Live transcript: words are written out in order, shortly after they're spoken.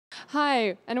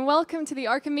Hi, and welcome to the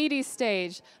Archimedes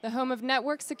stage, the home of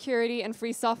network security and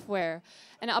free software.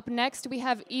 And up next, we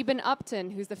have Eben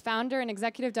Upton, who's the founder and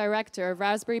executive director of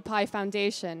Raspberry Pi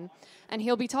Foundation. And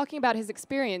he'll be talking about his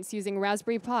experience using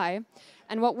Raspberry Pi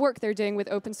and what work they're doing with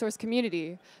open source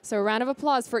community. So a round of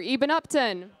applause for Eben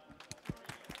Upton.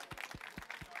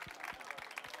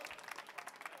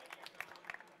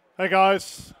 Hey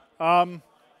guys.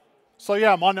 So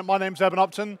yeah, my name's Eben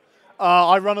Upton.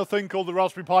 I run a thing called the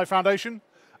Raspberry Pi Foundation.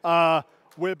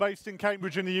 We're based in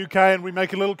Cambridge in the UK, and we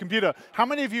make a little computer. How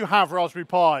many of you have Raspberry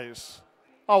Pis?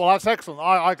 Oh, well, that's excellent.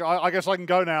 I guess I can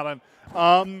go now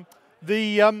then.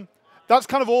 That's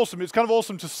kind of awesome. It's kind of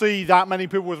awesome to see that many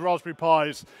people with Raspberry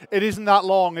Pis. It isn't that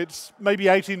long. It's maybe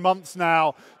 18 months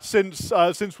now since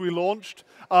we launched.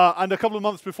 And a couple of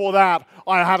months before that,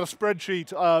 I had a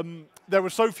spreadsheet. There were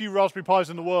so few Raspberry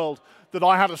Pis in the world that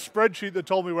I had a spreadsheet that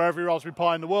told me where every Raspberry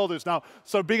Pi in the world is now.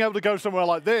 So being able to go somewhere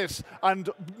like this and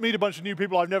meet a bunch of new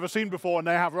people I've never seen before and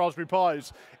they have Raspberry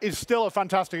Pis is still a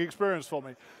fantastic experience for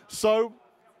me. So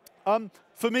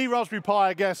for me, Raspberry Pi,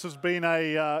 I guess, has been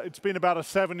it's been about a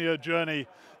 7-year journey.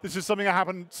 This is something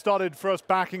that started for us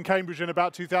back in Cambridge in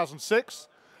about 2006,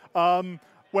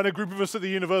 when a group of us at the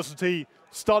university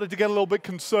started to get a little bit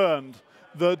concerned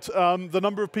that the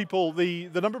number of people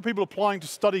applying to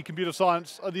study computer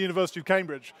science at the University of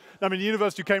Cambridge. I mean, the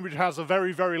University of Cambridge has a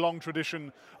very, very long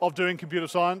tradition of doing computer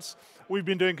science. We've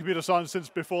been doing computer science since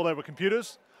before there were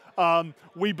computers.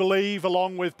 We believe,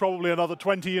 along with probably another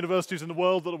 20 universities in the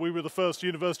world, that we were the first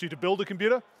university to build a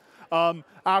computer.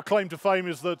 Our claim to fame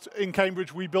is that in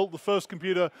Cambridge we built the first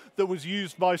computer that was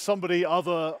used by somebody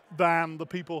other than the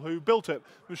people who built it,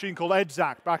 a machine called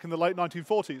EDZAC back in the late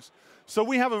 1940s. So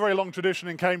we have a very long tradition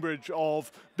in Cambridge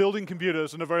of building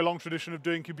computers and a very long tradition of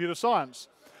doing computer science.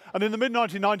 And in the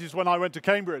mid-1990s when I went to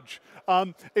Cambridge,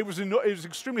 it was an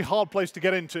extremely hard place to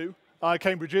get into.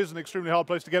 Cambridge is an extremely hard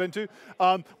place to get into.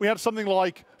 We had something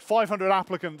like 500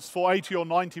 applicants for 80 or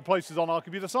 90 places on our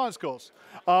computer science course.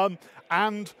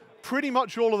 And pretty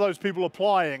much all of those people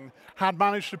applying had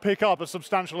managed to pick up a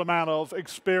substantial amount of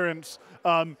experience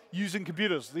using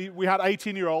computers. We had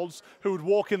 18-year-olds who would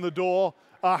walk in the door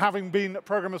having been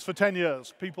programmers for 10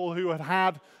 years, people who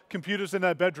had computers in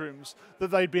their bedrooms that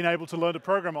they'd been able to learn to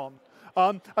program on.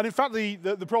 And in fact, the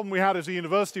problem we had as a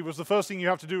university was the first thing you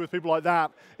have to do with people like that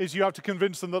is you have to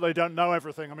convince them that they don't know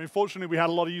everything. I mean, fortunately, we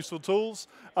had a lot of useful tools.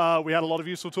 We had a lot of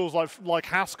useful tools like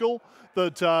Haskell,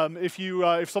 that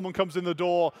if someone comes in the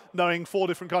door knowing 4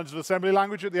 different kinds of assembly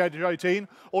language at the age of 18,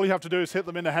 all you have to do is hit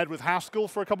them in the head with Haskell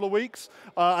for a couple of weeks.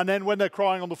 And then when they're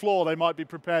crying on the floor, they might be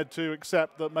prepared to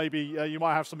accept that maybe you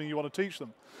might have something you want to teach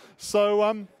them.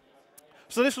 So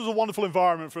this was a wonderful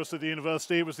environment for us at the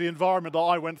university. It was the environment that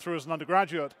I went through as an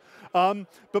undergraduate.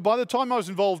 But by the time I was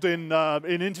involved in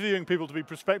interviewing people to be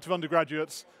prospective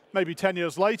undergraduates, maybe 10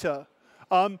 years later,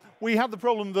 we had the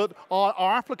problem that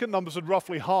our applicant numbers had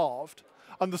roughly halved.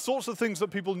 And the sorts of things that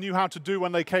people knew how to do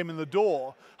when they came in the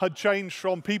door had changed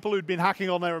from people who'd been hacking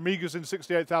on their Amigas in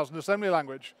 68,000 assembly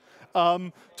language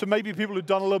to maybe people who'd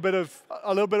done a little bit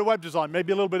of web design,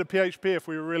 maybe a little bit of PHP if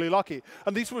we were really lucky.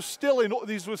 And these were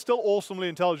still awesomely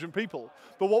intelligent people.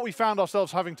 But what we found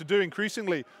ourselves having to do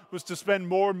increasingly was to spend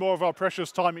more and more of our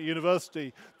precious time at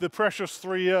university, the precious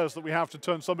 3 years that we have to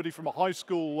turn somebody from a high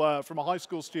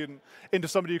school student into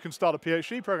somebody who can start a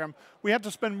PhD program. We had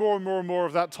to spend more and more and more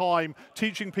of that time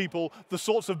teaching people the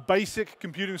sorts of basic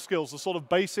computing skills, the sort of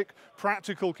basic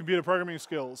practical computer programming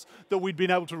skills that we'd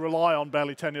been able to rely on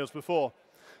barely 10 years before.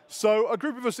 So a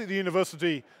group of us at the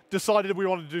university decided we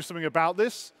wanted to do something about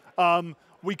this.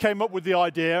 We came up with the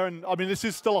idea, and I mean this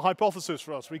is still a hypothesis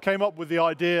for us, we came up with the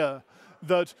idea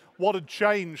that what had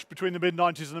changed between the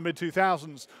mid-90s and the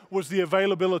mid-2000s was the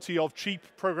availability of cheap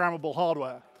programmable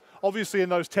hardware. Obviously, in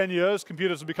those 10 years,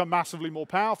 computers have become massively more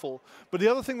powerful. But the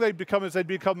other thing they've become is they've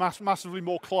become massively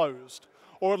more closed,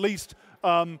 or at least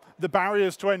the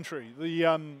barriers to entry,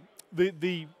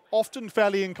 the often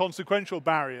fairly inconsequential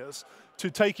barriers to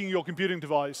taking your computing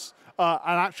device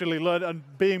and actually learn and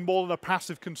being more than a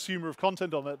passive consumer of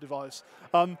content on that device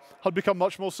had become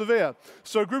much more severe.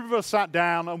 So a group of us sat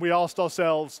down and we asked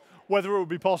ourselves whether it would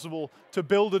be possible to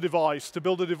build a device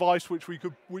which we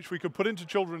could put into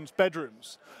children's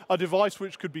bedrooms, a device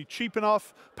which could be cheap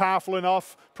enough, powerful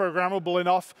enough, programmable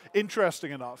enough,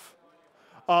 interesting enough,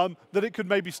 that it could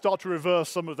maybe start to reverse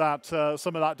some of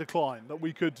that decline, that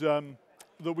we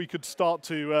could start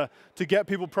to get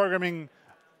people programming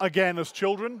again as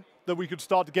children, that we could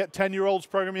start to get 10-year-olds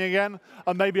programming again,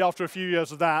 and maybe after a few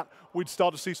years of that, we'd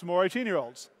start to see some more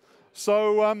 18-year-olds.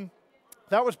 So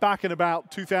that was back in about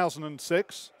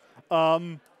 2006.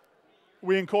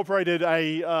 we incorporated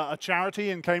a charity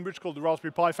in Cambridge called the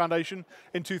Raspberry Pi Foundation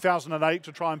in 2008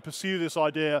 to try and pursue this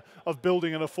idea of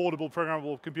building an affordable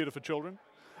programmable computer for children.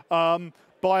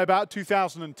 By about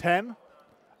 2010,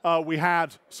 we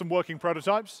had some working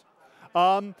prototypes.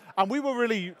 And we were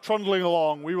really trundling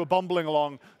along, we were bumbling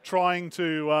along, trying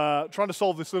to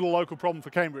solve this little local problem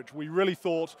for Cambridge. We really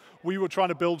thought we were trying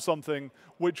to build something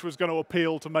which was going to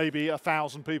appeal to maybe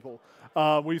 1,000 people.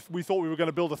 We thought we were going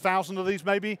to build 1,000 of these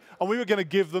maybe, and we were going to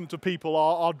give them to people.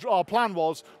 Our plan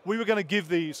was we were going to give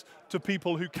these to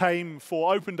people who came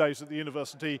for open days at the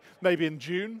university, maybe in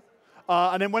June.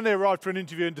 And then when they arrived for an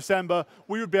interview in December,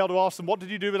 we would be able to ask them, what did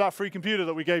you do with that free computer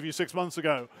that we gave you 6 months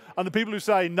ago? And the people who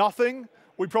say nothing,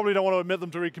 we probably don't want to admit them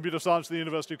to read computer science at the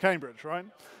University of Cambridge, right?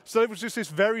 So it was just this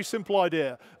very simple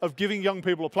idea of giving young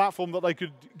people a platform that they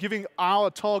could, giving our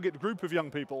target group of young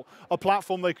people a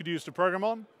platform they could use to program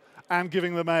on, and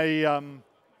giving them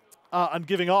and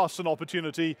giving us an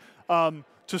opportunity to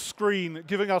screen,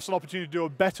 giving us an opportunity to do a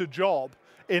better job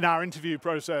in our interview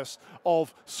process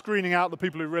of screening out the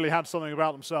people who really had something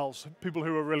about themselves, people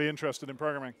who were really interested in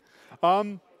programming.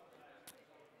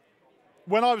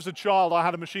 When I was a child, I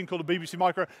had a machine called a BBC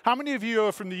Micro. How many of you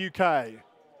are from the UK?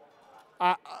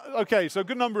 Okay, so a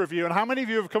good number of you. And how many of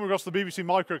you have come across the BBC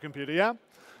microcomputer, yeah?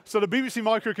 So the BBC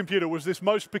microcomputer was this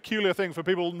most peculiar thing for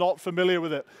people not familiar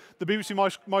with it. The BBC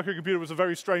microcomputer was a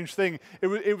very strange thing.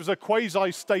 It was a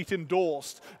quasi-state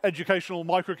endorsed educational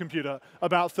microcomputer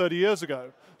about 30 years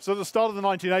ago. So at the start of the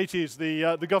 1980s,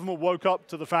 the government woke up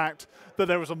to the fact that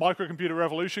there was a microcomputer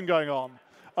revolution going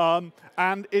on.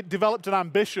 And it developed an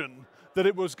ambition that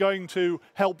it was going to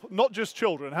help not just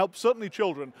children, help certainly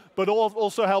children, but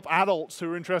also help adults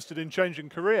who are interested in changing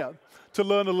career to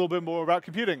learn a little bit more about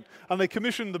computing. And they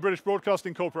commissioned the British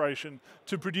Broadcasting Corporation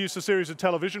to produce a series of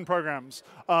television programs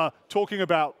talking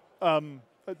about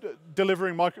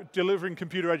delivering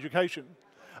computer education.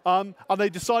 And they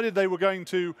decided they were going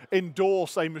to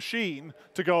endorse a machine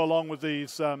to go along with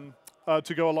these,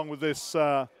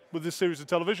 with this series of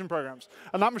television programs.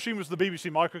 And that machine was the BBC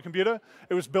microcomputer.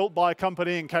 It was built by a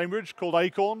company in Cambridge called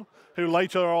Acorn, who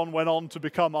later on went on to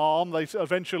become ARM. They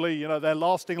eventually, you know, their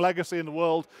lasting legacy in the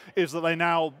world is that they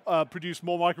now produce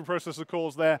more microprocessor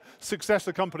cores. Their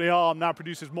successor company, ARM, now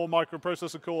produces more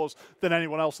microprocessor cores than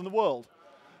anyone else in the world.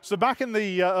 So back in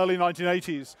the early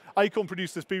 1980s, Acorn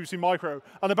produced this BBC Micro,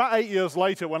 and about 8 years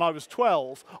later, when I was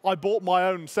 12, I bought my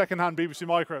own second-hand BBC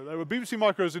Micro. There were BBC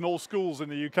Micros in all schools in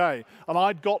the UK, and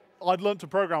I'd learned to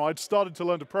program. I'd started to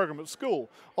learn to program at school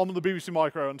on the BBC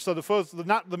Micro, and so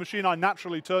the machine I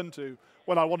naturally turned to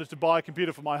when I wanted to buy a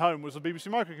computer for my home was a BBC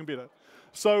microcomputer.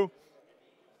 So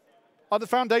at the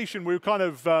foundation, we were kind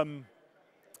of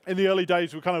in the early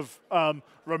days, we were kind of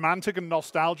romantic and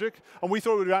nostalgic, and we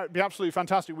thought it would be absolutely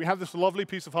fantastic. We had this lovely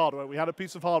piece of hardware. We had a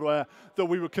piece of hardware that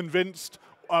we were convinced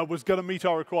was going to meet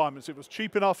our requirements. It was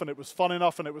cheap enough, and it was fun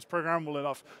enough, and it was programmable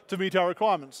enough to meet our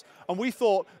requirements. And we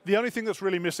thought the only thing that's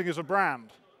really missing is a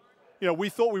brand. You know, we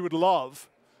thought we would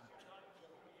love,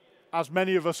 as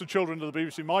many of us are children of the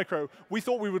BBC Micro, we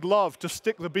thought we would love to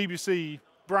stick the BBC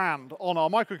brand on our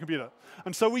microcomputer.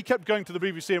 And so we kept going to the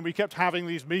BBC and we kept having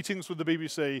these meetings with the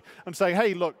BBC and saying,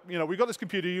 hey, look, you know, we've got this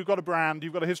computer, you've got a brand,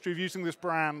 you've got a history of using this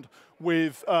brand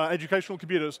with educational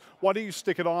computers, why don't you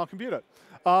stick it on our computer?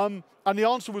 And the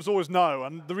answer was always no.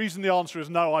 And the reason the answer is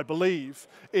no, I believe,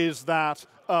 is that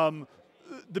the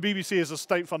BBC is a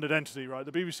state-funded entity, right?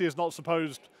 The BBC is not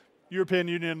supposed, European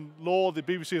Union law, the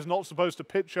BBC is not supposed to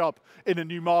pitch up in a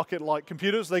new market like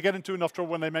computers. They get into enough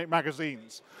trouble when they make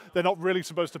magazines. They're not really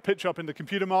supposed to pitch up in the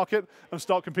computer market and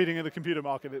start competing in the computer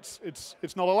market.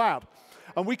 It's not allowed.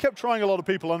 And we kept trying a lot of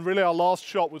people, and really our last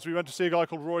shot was we went to see a guy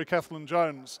called Rory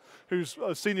Kethlen-Jones, who's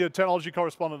a senior technology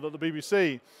correspondent at the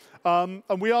BBC. And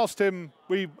we asked him,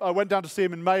 we went down to see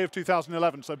him in May of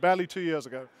 2011, so barely 2 years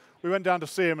ago. We went down to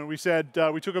see him and we said,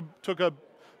 we took a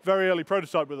very early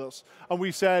prototype with us. And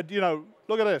we said, you know,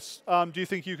 look at this. Do you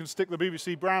think you can stick the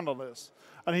BBC brand on this?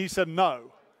 And he said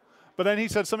no. But then he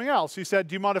said something else. He said,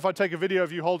 do you mind if I take a video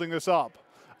of you holding this up?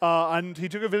 And he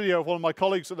took a video of one of my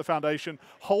colleagues at the foundation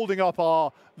holding up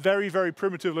our very, very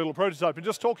primitive little prototype and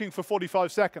just talking for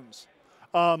 45 seconds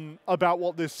about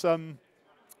what we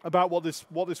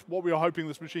were hoping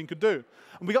this machine could do.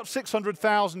 And we got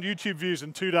 600,000 YouTube views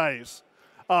in 2 days.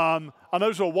 And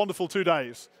those were wonderful 2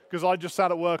 days, because I just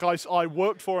sat at work. I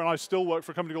worked for, and I still work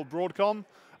for a company called Broadcom,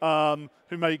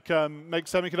 who make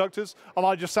semiconductors. And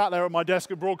I just sat there at my desk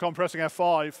at Broadcom pressing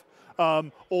F5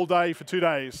 all day for 2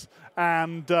 days,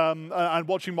 and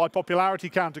watching my popularity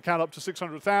count up to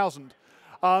 600,000.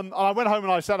 And I went home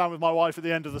and I sat down with my wife at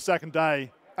the end of the second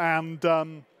day, and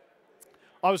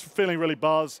I was feeling really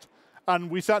buzzed. and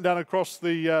we sat down across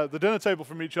the dinner table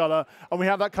from each other, and we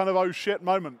had that kind of oh shit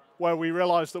moment where we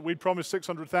realized that we'd promised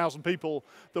 600,000 people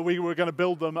that we were going to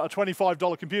build them a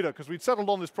 $25 computer, because we'd settled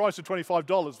on this price of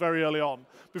 $25 very early on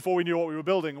before we knew what we were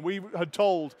building. And we had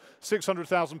told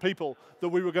 600,000 people that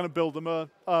we were going to build them a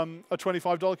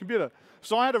 $25 computer.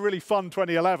 So I had a really fun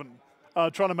 2011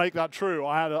 trying to make that true.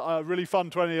 I had a really fun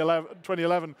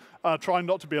 2011 trying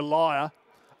not to be a liar.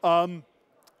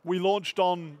 We launched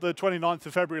on the 29th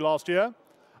of February last year.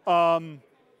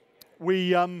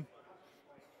 We had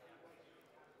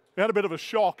a bit of a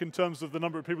shock in terms of the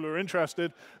number of people who were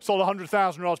interested. Sold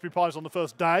 100,000 Raspberry Pis on the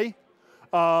first day,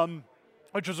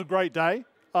 which was a great day.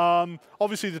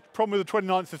 Obviously, the problem with the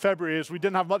 29th of February is we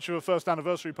didn't have much of a first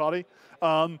anniversary party.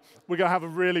 We're going to have a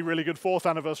really, really good fourth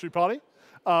anniversary party.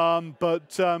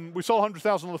 But we sold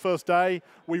 100,000 on the first day.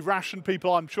 We rationed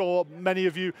people, I'm sure many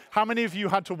of you. How many of you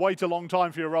had to wait a long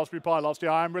time for your Raspberry Pi last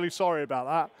year? I'm really sorry about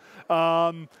that.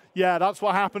 Yeah, that's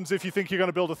what happens if you think you're going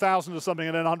to build 1,000 or something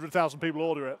and then 100,000 people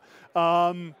order it.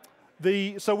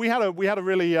 So we had a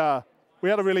really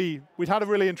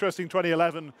interesting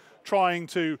 2011 trying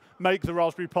to make the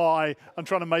Raspberry Pi and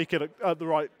trying to make it at the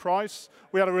right price.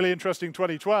 We had a really interesting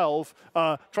 2012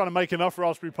 trying to make enough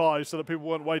Raspberry Pis so that people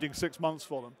weren't waiting 6 months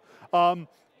for them.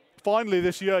 Finally,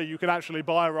 this year, you can actually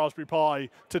buy a Raspberry Pi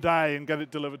today and get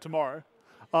it delivered tomorrow.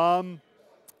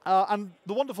 And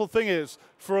the wonderful thing is,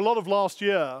 for a lot of last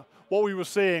year, what we were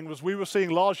seeing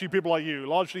largely people like you,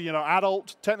 largely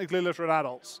adult, technically literate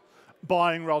adults,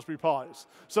 buying Raspberry Pis.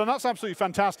 So that's absolutely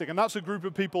fantastic, and that's a group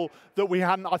of people that we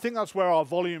hadn't, I think that's where our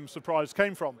volume surprise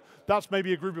came from. That's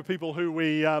maybe a group of people who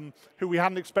we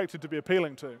hadn't expected to be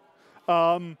appealing to.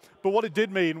 But what it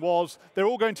did mean was they're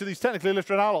all going to these technically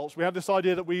literate adults. We had this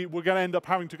idea that we were going to end up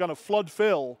having to kind of flood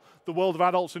fill the world of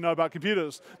adults who know about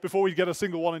computers before we get a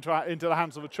single one into the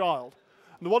hands of a child.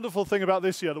 And the wonderful thing about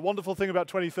this year, the wonderful thing about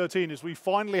 2013 is we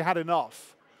finally had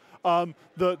enough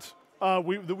that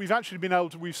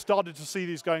we've started to see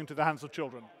these going to the hands of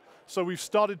children. So we've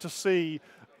started to see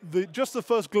just the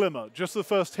first glimmer, just the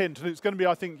first hint, and it's going to be,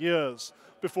 I think, years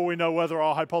before we know whether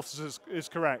our hypothesis is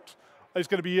correct. It's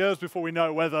going to be years before we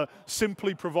know whether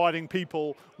simply providing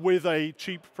people with a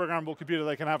cheap programmable computer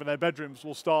they can have in their bedrooms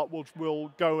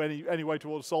will go any way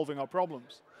towards solving our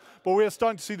problems. But we are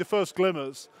starting to see the first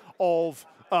glimmers of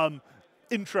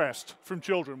interest from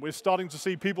children. We're starting to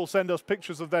see people send us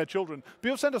pictures of their children.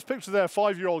 People send us pictures of their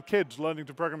 5-year-old kids learning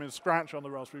to program in Scratch on the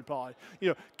Raspberry Pi.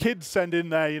 Kids send in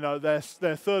their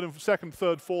second,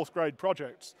 third, fourth grade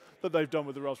projects that they've done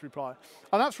with the Raspberry Pi.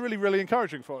 And that's really, really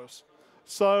encouraging for us.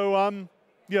 So,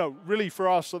 really for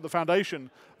us at the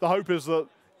Foundation, the hope is that,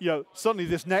 certainly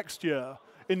this next year,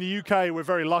 in the UK, we're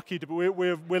very lucky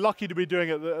we're lucky to be doing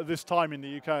it at this time in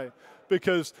the UK,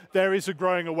 because there is a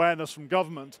growing awareness from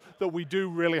government that we do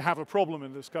really have a problem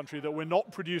in this country, that we're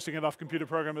not producing enough computer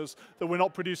programmers, that we're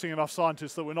not producing enough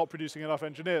scientists, that we're not producing enough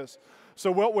engineers.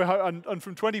 So and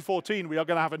from 2014, we are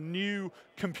going to have a new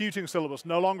computing syllabus,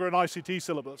 no longer an ICT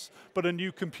syllabus, but a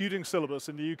new computing syllabus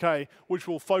in the UK, which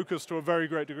will focus to a very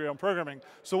great degree on programming.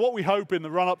 So what we hope in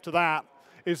the run-up to that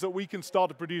is that we can start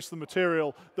to produce the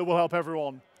material that will help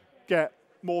everyone get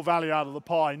more value out of the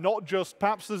Pi, not just,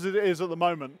 perhaps as it is at the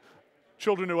moment,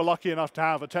 children who are lucky enough to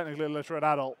have a technically illiterate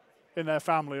adult in their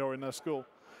family or in their school.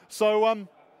 So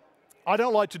I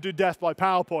don't like to do death by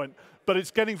PowerPoint, but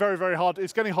it's getting very, very hard.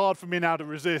 It's getting hard for me now to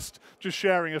resist just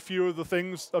sharing a few of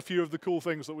the cool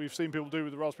things that we've seen people do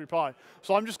with the Raspberry Pi.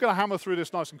 So I'm just going to hammer through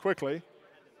this nice and quickly,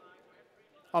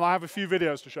 and I have a few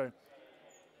videos to show you.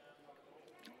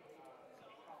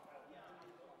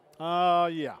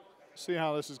 Yeah, see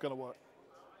how this is going to work.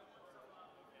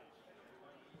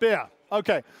 Beer.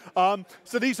 Okay,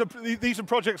 so these are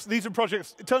projects.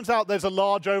 It turns out there's a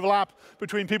large overlap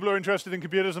between people who are interested in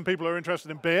computers and people who are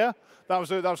interested in beer. That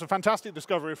was a fantastic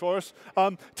discovery for us.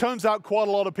 Turns out quite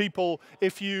a lot of people,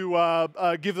 if you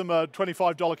give them a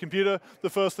 $25 computer, the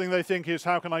first thing they think is,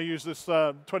 how can I use this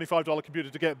 $25 computer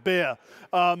to get beer?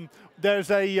 There's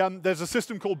a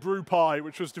system called BrewPi,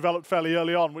 which was developed fairly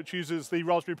early on, which uses the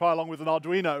Raspberry Pi along with an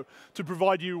Arduino to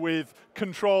provide you with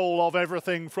control of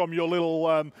everything from your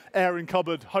little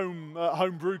airing-cupboard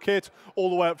home brew kit all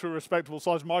the way up to a respectable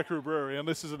size microbrewery, and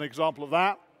this is an example of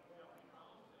that.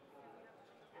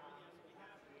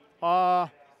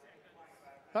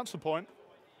 That's the point.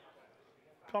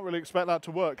 Can't really expect that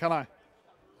to work, can I? You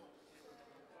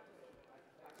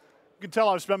can tell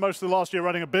I've spent most of the last year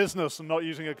running a business and not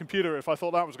using a computer if I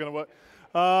thought that was going to work.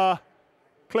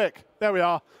 Click. There we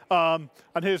are. And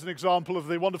here's an example of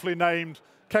the wonderfully named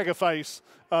kegger face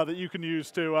that you can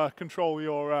use to control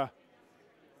your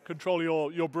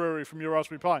brewery from your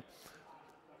Raspberry Pi.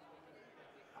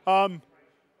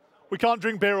 We can't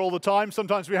drink beer all the time.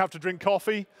 Sometimes we have to drink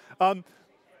coffee.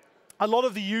 A lot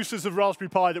of the uses of Raspberry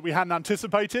Pi that we hadn't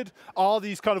anticipated are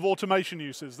these kind of automation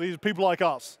uses. These are people like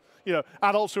us. You know,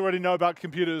 adults who already know about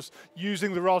computers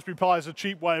using the Raspberry Pi as a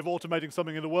cheap way of automating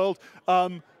something in the world.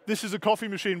 This is a coffee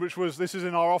machine, this is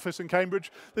in our office in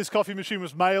Cambridge. This coffee machine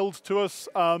was mailed to us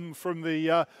from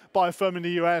by a firm in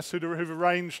the US who've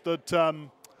arranged that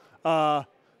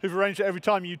every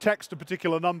time you text a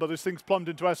particular number, this thing's plumbed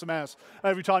into SMS.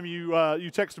 Every time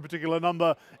you text a particular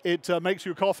number, it makes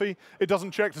you a coffee. It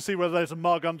doesn't check to see whether there's a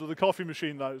mug under the coffee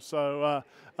machine, though. So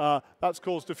that's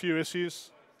caused a few issues.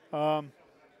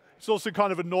 It's also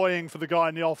kind of annoying for the guy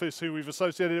in the office who we've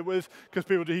associated it with, because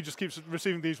he just keeps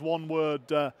receiving these one-word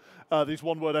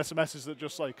SMSs that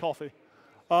just say coffee.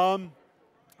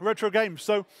 Retro games.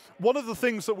 So one of the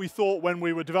things that we thought when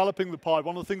we were developing the Pi,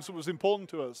 one of the things that was important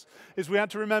to us, is we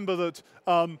had to remember that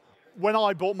when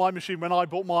I bought my machine, I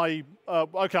bought my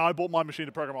machine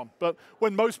to program on, but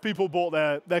when most people bought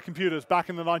their computers back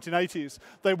in the 1980s,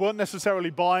 they weren't necessarily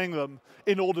buying them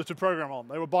in order to program on.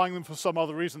 They were buying them for some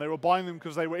other reason. They were buying them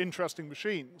because they were interesting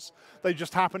machines. They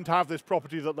just happened to have this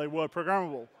property that they were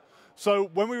programmable. So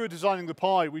when we were designing the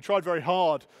Pi, we tried very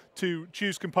hard to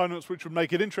choose components which would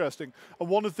make it interesting. And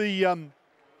one of the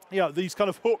these kind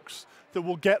of hooks that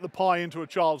will get the Pi into a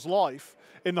child's life,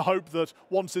 in the hope that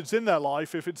once it's in their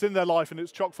life, if it's in their life and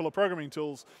it's chock full of programming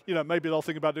tools, maybe they'll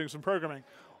think about doing some programming.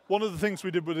 One of the things we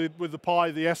did with the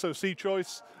Pi, the SoC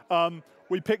choice,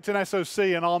 we picked an SoC,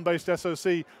 an ARM-based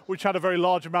SoC, which had a very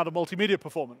large amount of multimedia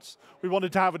performance. We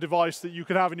wanted to have a device that you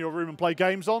could have in your room and play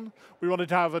games on. We wanted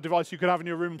to have a device you could have in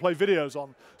your room and play videos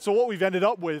on. So what we've ended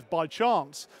up with, by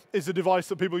chance, is a device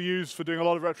that people use for doing a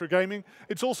lot of retro gaming.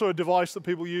 It's also a device that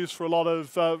people use for a lot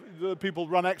of, people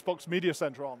run Xbox Media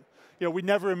Center on. We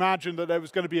never imagined that there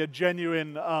was going to be a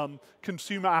genuine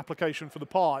consumer application for the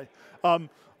Pi.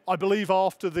 I believe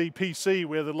after the PC,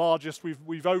 we're the largest.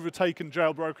 We've overtaken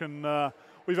jailbroken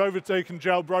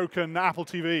Apple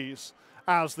TVs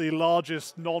as the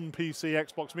largest non-PC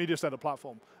Xbox Media Center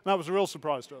platform. And that was a real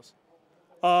surprise to us.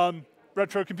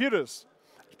 Retro computers.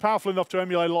 It's powerful enough to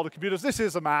emulate a lot of computers. This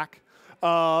is a Mac.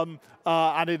 And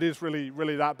it is really,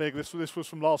 really that big. This was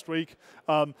from last week.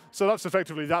 So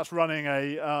that's running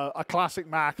a classic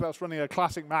Mac. That's running a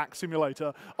classic Mac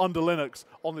simulator under Linux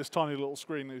on this tiny little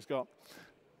screen that he's got.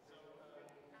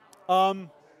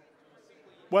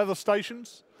 Weather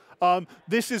stations.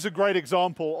 This is a great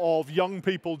example of young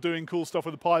people doing cool stuff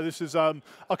with the Pi. This is a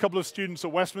couple of students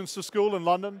at Westminster School in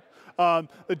London.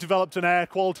 They developed an air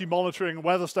quality monitoring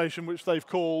weather station, which they've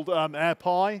called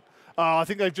AirPi. I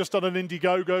think they've just done an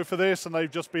Indiegogo for this, and they've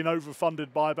just been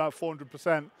overfunded by about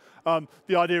 400%.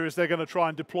 The idea is they're going to try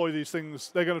and deploy these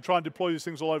things. They're going to try and deploy these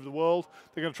things all over the world.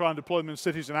 They're going to try and deploy them in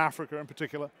cities in Africa in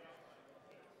particular.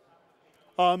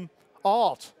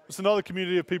 Art. It's another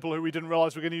community of people who we didn't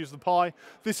realize were going to use the Pi.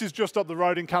 This is just up the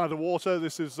road in Canada Water.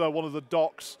 This is one of the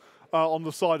docks on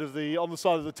the side of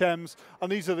the Thames.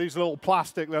 And these are these little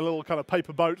plastic. They're little kind of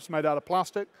paper boats made out of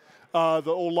plastic that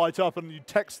all light up, and you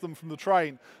text them from the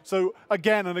train. So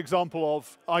again, an example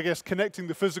of, I guess, connecting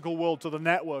the physical world to the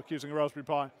network using a Raspberry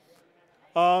Pi.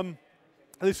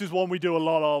 This is one we do a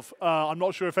lot of. I'm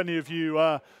not sure if any of you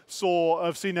have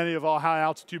seen any of our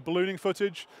high-altitude ballooning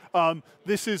footage.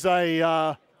 This is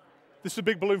a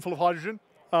big balloon full of hydrogen,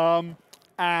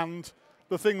 and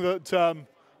the thing that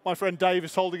my friend Dave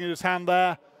is holding in his hand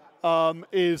there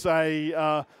is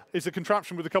a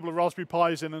contraption with a couple of Raspberry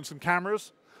Pis in and some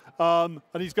cameras, and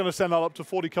he's going to send that up to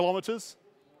 40 kilometers.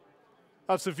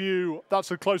 That's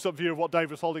a close-up view of what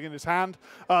Dave was holding in his hand.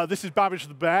 This is Babbage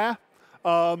the bear.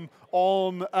 On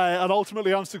an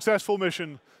ultimately unsuccessful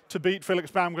mission to beat Felix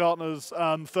Baumgartner's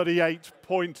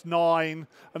 38.9,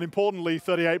 and importantly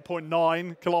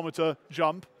 38.9 kilometer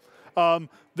jump.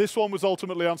 This one was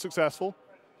ultimately unsuccessful.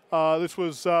 This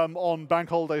was on Bank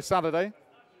Holiday Saturday.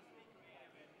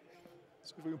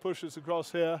 See if we can push this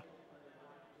across here.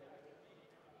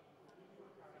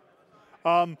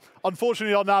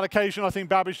 Unfortunately, on that occasion, I think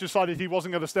Babbage decided he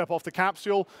wasn't going to step off the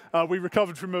capsule. We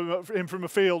recovered him from a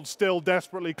field still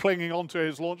desperately clinging onto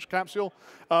his launch capsule.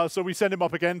 So we sent him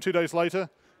up again 2 days later.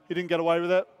 He didn't get away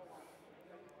with it.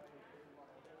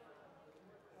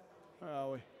 Where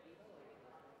are we?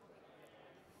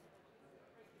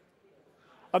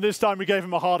 And this time we gave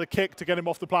him a harder kick to get him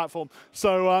off the platform.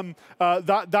 So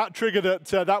that triggered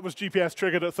that was GPS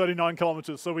triggered at 39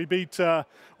 kilometers. So we beat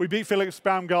Felix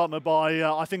Baumgartner by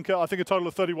I think a total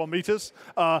of 31 meters.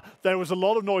 There was a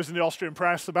lot of noise in the Austrian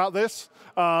press about this.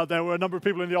 There were a number of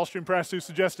people in the Austrian press who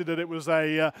suggested that it was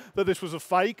that this was a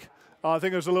fake. I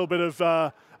think there's a little bit of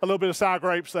sour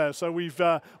grapes there. So we've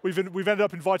ended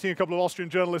up inviting a couple of Austrian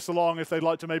journalists along if they'd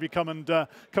like to maybe come and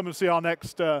see our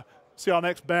next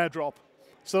bear drop.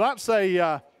 So that's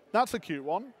a cute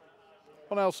one.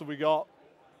 What else have we got?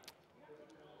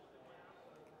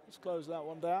 Let's close that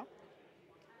one down.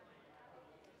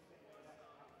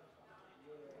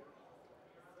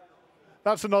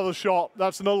 That's another shot.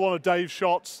 That's another one of Dave's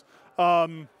shots.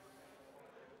 For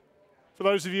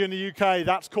those of you in the UK,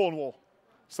 that's Cornwall.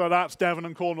 So that's Devon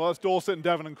and Cornwall. That's Dorset and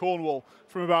Devon and Cornwall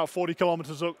from about 40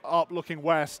 kilometers up looking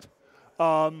west.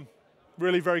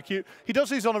 Really very cute. He does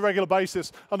these on a regular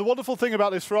basis. And the wonderful thing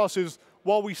about this for us is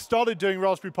while we started doing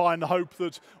Raspberry Pi in the hope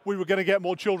that we were going to get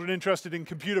more children interested in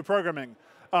computer programming,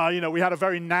 we had a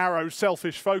very narrow,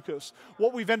 selfish focus.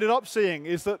 What we've ended up seeing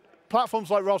is that platforms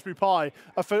like Raspberry Pi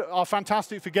are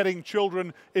fantastic for getting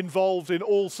children involved in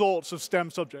all sorts of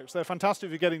STEM subjects. They're fantastic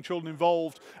for getting children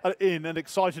involved in and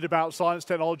excited about science,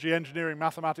 technology, engineering,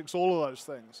 mathematics, all of those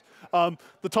things.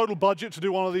 The total budget to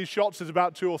do one of these shots is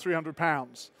about £200 or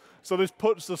 £300. So this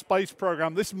puts the space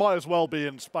program, this might as well be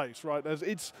in space, right?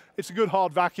 It's a good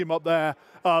hard vacuum up there.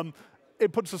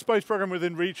 It puts the space program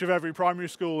within reach of every primary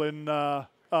school in the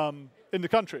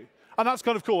country. And that's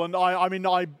kind of cool. And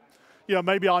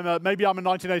maybe I'm a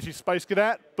 1980s space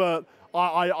cadet, but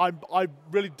I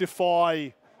really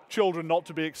defy children not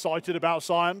to be excited about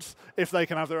science if they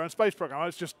can have their own space program. I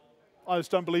just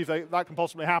don't believe that can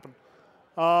possibly happen.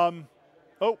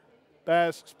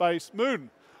 Bears, space, moon.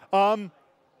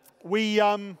 We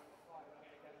have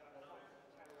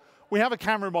a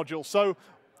camera module. So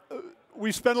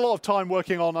we spent a lot of time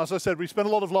working on, as I said, we spent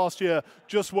a lot of last year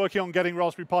just working on getting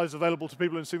Raspberry Pis available to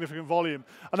people in significant volume.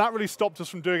 And that really stopped us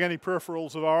from doing any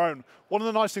peripherals of our own. One of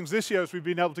the nice things this year is we've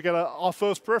been able to get our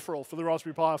first peripheral for the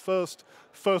Raspberry Pi, our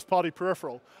first-party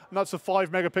peripheral. And that's a 5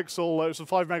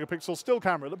 megapixel still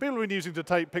camera that people have been using to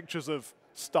take pictures of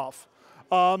stuff.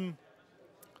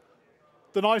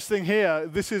 The nice thing here,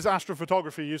 this is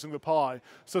astrophotography using the Pi.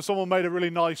 So someone made a really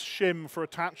nice shim for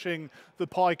attaching the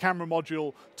Pi camera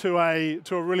module to a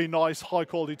really nice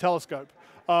high-quality telescope.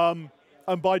 And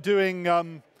by doing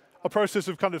a process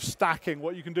of kind of stacking,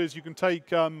 what you can do is you can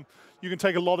take a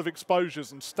lot of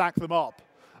exposures and stack them up.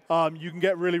 You can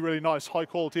get really, really nice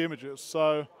high-quality images.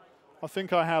 So I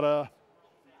think I had an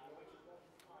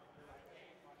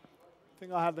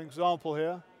example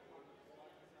here.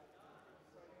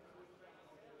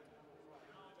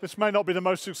 This may not be the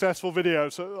most successful video,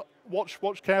 so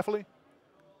watch carefully.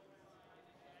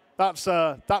 That's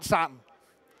Saturn.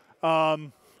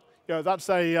 That's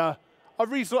a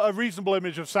reasonable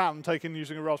image of Saturn taken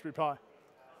using a Raspberry Pi. Let's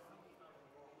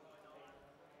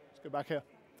go back here.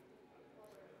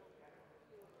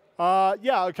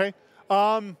 Okay.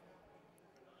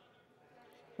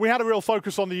 We had a real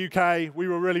focus on the UK. We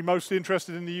were really mostly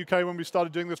interested in the UK when we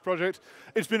started doing this project.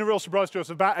 It's been a real surprise to us.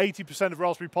 About 80% of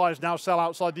Raspberry Pis now sell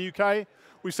outside the UK.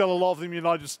 We sell a lot of them in the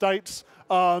United States.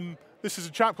 This is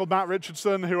a chap called Matt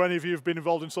Richardson, who any of you have been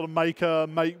involved in sort of Maker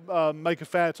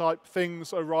Faire type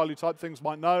things, O'Reilly type things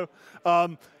might know.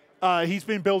 He's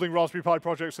been building Raspberry Pi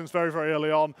projects since very, very early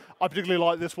on. I particularly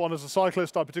like this one as a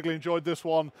cyclist. I particularly enjoyed this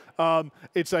one.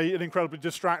 It's an incredibly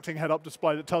distracting head-up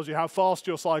display that tells you how fast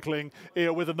you're cycling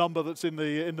with a number that's in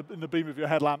the beam of your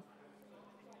headlamp.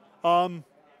 A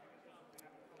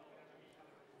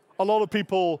lot of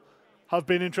people have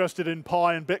been interested in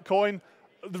Pi and Bitcoin.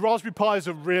 The Raspberry Pi is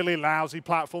a really lousy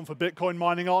platform for Bitcoin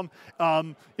mining on.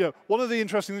 One of the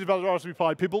interesting things about the Raspberry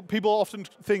Pi, people often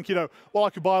think, well,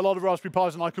 I could buy a lot of Raspberry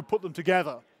Pis and I could put them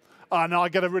together. And I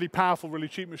get a really powerful, really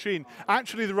cheap machine.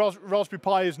 Actually, the Raspberry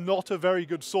Pi is not a very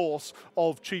good source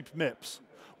of cheap MIPS.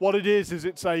 What it is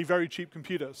it's a very cheap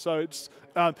computer. So it's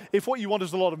if what you want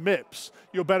is a lot of MIPS,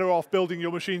 you're better off building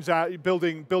your machines out,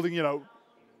 building your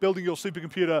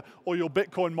supercomputer or your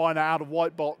Bitcoin miner out of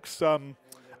white box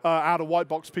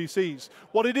PCs.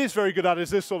 What it is very good at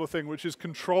is this sort of thing, which is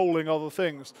controlling other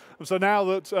things. And so now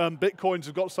that Bitcoins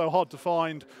have got so hard to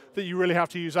find that you really have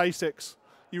to use ASICs,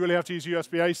 you really have to use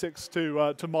USB ASICs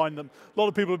to mine them. A lot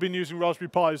of people have been using Raspberry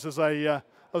Pis as a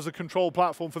control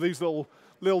platform for these little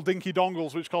dinky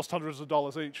dongles, which cost hundreds of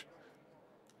dollars each.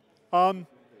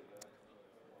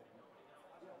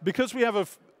 Because we have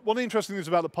one of the interesting things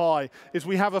about the Pi is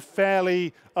we have a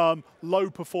fairly low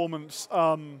performance.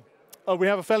 We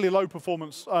have a fairly low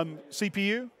performance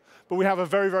CPU, but we have a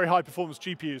very, very high performance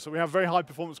GPU. So we have very high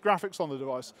performance graphics on the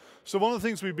device. So one of the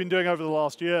things we've been doing over the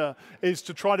last year is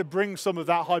to try to bring some of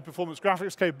that high performance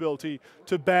graphics capability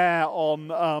to bear on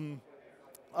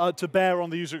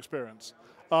the user experience.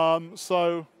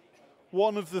 So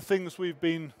one of the things we've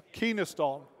been keenest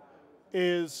on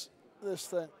is this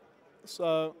thing.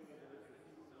 So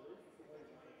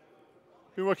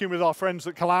been working with our friends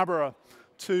at Collabora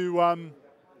to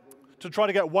try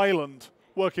to get Wayland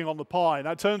working on the Pi.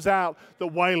 Now, it turns out that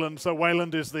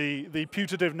Wayland is the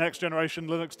putative next generation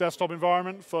Linux desktop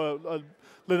environment for a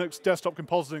Linux desktop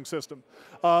compositing system.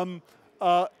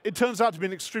 It turns out to be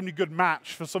an extremely good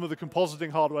match for some of the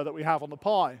compositing hardware that we have on the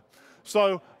Pi.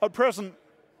 So at present,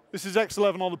 this is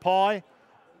X11 on the Pi.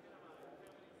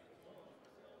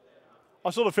 I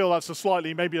sort of feel that's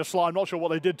maybe a slight, I'm not sure what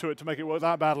they did to it to make it work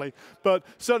that badly. But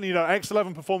certainly,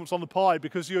 X11 performance on the Pi,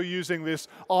 because you're using this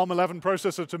ARM11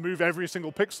 processor to move every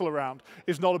single pixel around,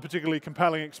 is not a particularly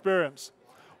compelling experience.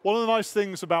 One of the nice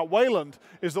things about Wayland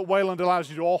is that Wayland allows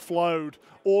you to offload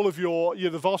all of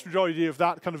the vast majority of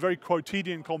that kind of very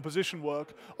quotidian composition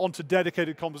work onto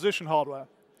dedicated composition hardware.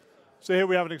 So here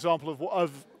we have an example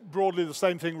of broadly the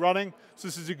same thing running. So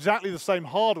this is exactly the same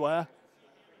hardware,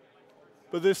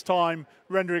 but this time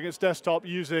rendering its desktop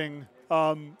using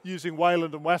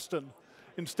Wayland and Western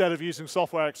instead of using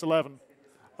software X11.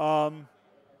 And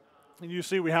you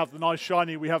see we have the nice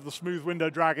shiny, we have the smooth window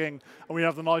dragging, and we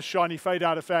have the nice shiny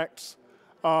fade-out effects.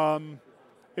 In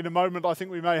a moment, I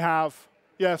think we may have,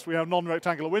 yes, we have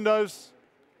non-rectangular windows.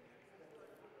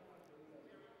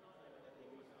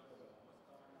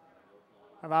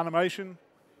 And animation.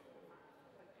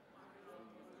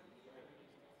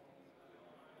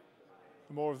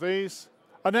 More of these.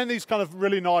 And then these kind of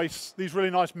really nice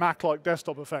Mac-like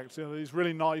desktop effects. These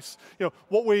really nice,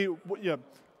 what we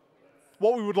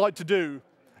would like to do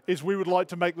is we would like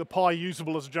to make the Pi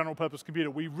usable as a general purpose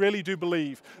computer. We really do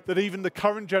believe that even the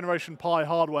current generation Pi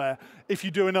hardware, if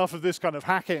you do enough of this kind of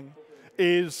hacking,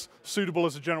 is suitable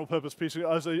as a general purpose piece,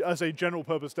 as a general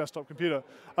purpose desktop computer.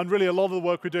 And really a lot of the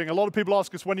work we're doing, a lot of people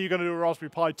ask us, when are you going to do a Raspberry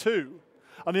Pi 2?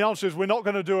 And the answer is we're not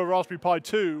going to do a Raspberry Pi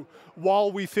 2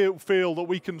 while we feel that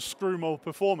we can screw more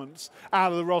performance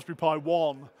out of the Raspberry Pi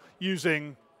 1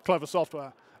 using clever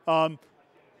software.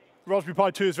 Raspberry Pi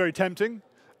 2 is very tempting.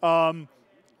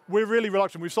 We're really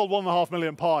reluctant. We've sold 1.5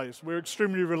 million Pis. We're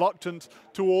extremely reluctant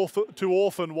to orphan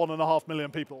 1.5 million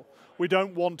people. We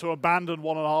don't want to abandon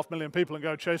 1.5 million people and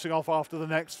go chasing off after the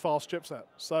next fast chipset.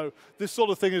 So this sort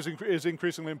of thing is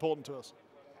increasingly important to us.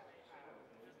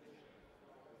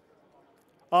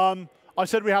 I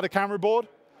said we had a camera board.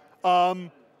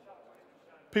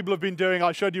 People have been doing,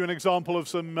 I showed you an example of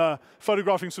some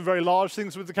photographing some very large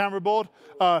things with the camera board.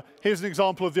 Here's an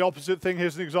example of the opposite thing.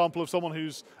 Here's an example of someone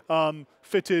who's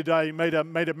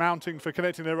made a mounting for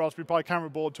connecting their Raspberry Pi camera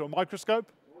board to a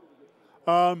microscope.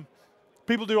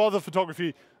 People do other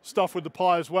photography stuff with the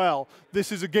Pi as well.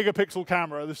 This is a gigapixel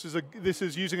camera. This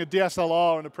is using a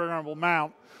DSLR and a programmable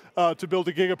mount to build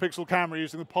a gigapixel camera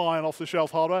using the Pi and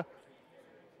off-the-shelf hardware.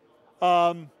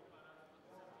 I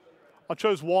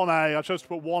chose 1A. I chose to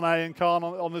put 1A in Khan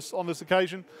on this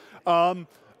occasion.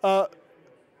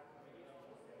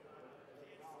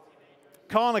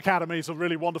 Khan Academy is a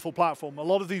really wonderful platform. A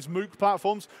lot of these MOOC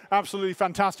platforms are absolutely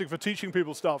fantastic for teaching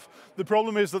people stuff. The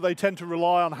problem is that they tend to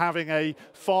rely on having a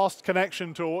fast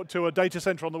connection to a data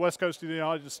center on the west coast of the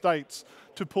United States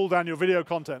to pull down your video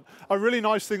content. A really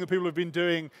nice thing that people have been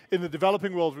doing in the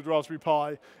developing world with Raspberry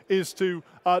Pi is to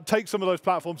take some of those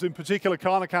platforms, in particular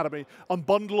Khan Academy, and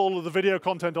bundle all of the video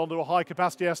content onto a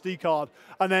high-capacity SD card,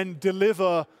 and then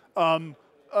deliver Khan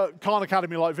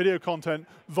Academy-like video content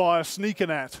via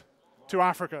SneakerNet to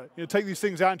Africa. Take these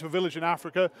things out into a village in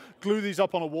Africa, glue these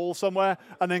up on a wall somewhere,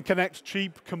 and then connect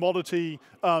cheap commodity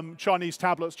Chinese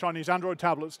tablets, Chinese Android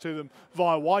tablets to them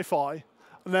via Wi-Fi,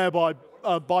 and thereby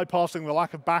bypassing the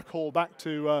lack of backhaul back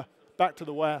to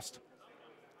the West.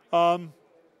 A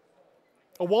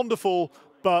wonderful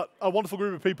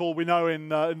group of people we know in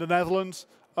the Netherlands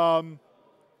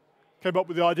came up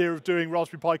with the idea of doing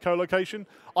Raspberry Pi co-location.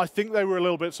 I think they were a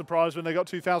little bit surprised when they got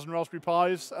 2,000 Raspberry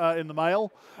Pis in the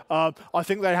mail. I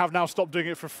think they have now stopped doing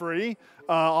it for free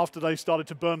after they started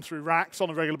to burn through racks on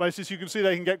a regular basis. You can see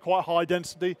they can get quite high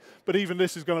density, but even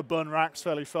this is going to burn racks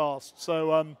fairly fast.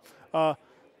 So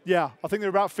yeah, I think there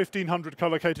are about 1,500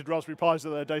 co-located Raspberry Pis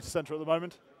at their data center at the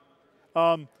moment.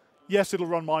 Yes, it'll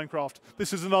run Minecraft.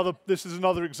 This is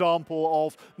another example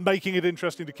of making it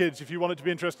interesting to kids. If you want it to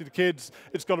be interesting to kids,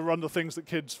 it's got to run the things that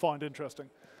kids find interesting.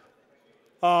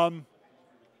 We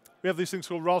have these things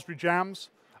called Raspberry Jams.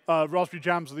 Raspberry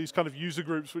Jams are these kind of user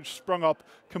groups which sprung up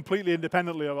completely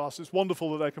independently of us. It's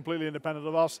wonderful that they're completely independent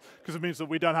of us because it means that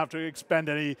we don't have to expend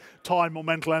any time or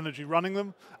mental energy running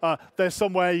them. They're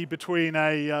some way between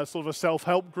a sort of a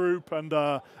self-help group and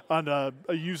a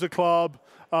user club.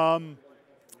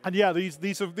 And yeah,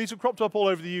 these have cropped up all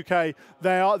over the UK.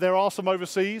 There are some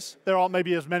overseas. There aren't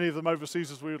maybe as many of them overseas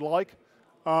as we would like.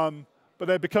 But but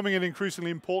they're becoming an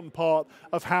increasingly important part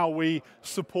of how we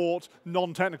support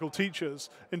non-technical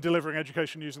teachers in delivering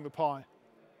education using the Pi.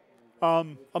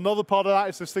 Another part of that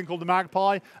is this thing called the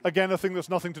Magpie. Again, a thing that's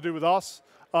nothing to do with us.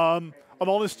 An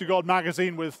honest-to-God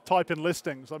magazine with type-in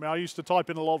listings. I mean, I used to type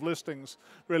in a lot of listings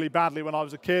really badly when I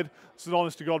was a kid. It's an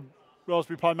honest-to-God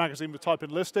Raspberry Pi magazine with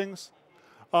type-in listings.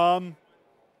 A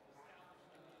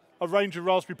range of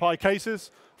Raspberry Pi cases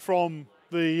from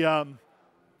the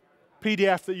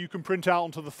PDF that you can print out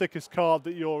onto the thickest card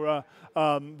that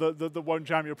that won't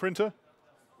jam your printer.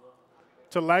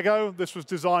 To Lego. This was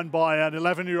designed by an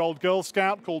 11-year-old Girl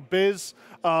Scout called Biz.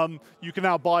 You can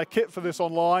now buy a kit for this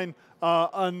online,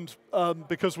 and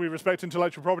because we respect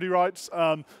intellectual property rights,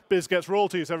 Biz gets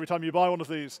royalties every time you buy one of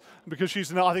these. And because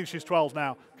I think she's 12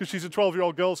 now. Because she's a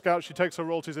 12-year-old Girl Scout, she takes her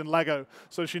royalties in Lego,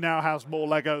 so she now has more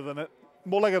Lego than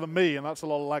me, and that's a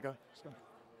lot of Lego.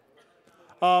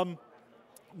 So.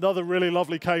 Another really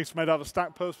lovely case made out of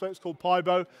stacked perspex called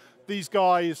Pibo. These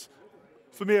guys,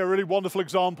 for me, a really wonderful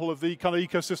example of the kind of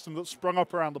ecosystem that's sprung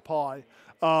up around the Pi.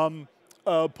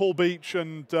 Paul Beach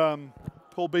and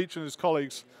his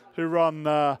colleagues who run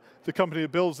the company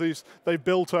that builds these, they've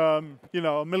built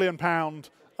 $1 million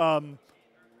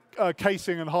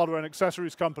casing and hardware and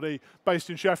accessories company based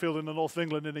in Sheffield in the north of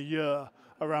England in a year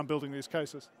around building these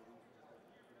cases.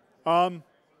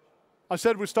 I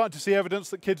said we're starting to see evidence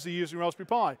that kids are using Raspberry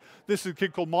Pi. This is a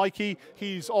kid called Mikey.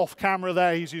 He's off camera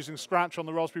there. He's using Scratch on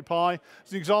the Raspberry Pi.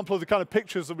 It's an example of the kind of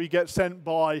pictures that we get sent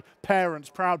by parents,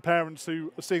 proud parents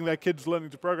who are seeing their kids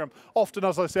learning to program. Often,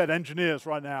 as I said, engineers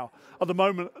right now. At the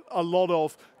moment, a lot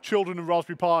of children and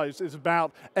Raspberry Pis is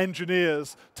about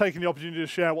engineers taking the opportunity to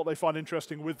share what they find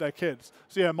interesting with their kids.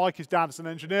 So yeah, Mikey's dad is an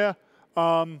engineer.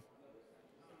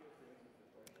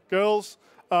 Girls.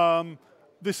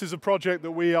 This is a project that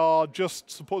we're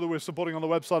supporting on the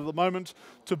website at the moment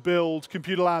to build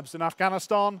computer labs in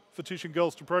Afghanistan for teaching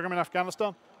girls to program in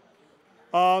Afghanistan.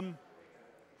 And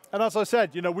as I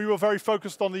said, we were very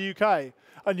focused on the UK,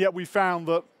 and yet we found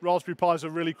that Raspberry Pis are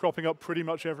really cropping up pretty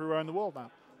much everywhere in the world now,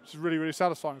 which is really, really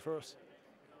satisfying for us.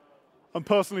 And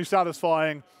personally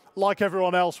satisfying, like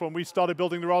everyone else, when we started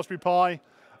building the Raspberry Pi,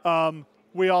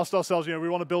 we asked ourselves, we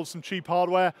want to build some cheap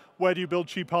hardware. Where do you build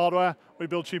cheap hardware? We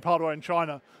build cheap hardware in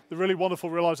China. The really wonderful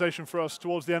realization for us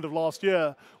towards the end of last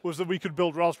year was that we could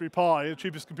build Raspberry Pi, the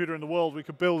cheapest computer in the world. We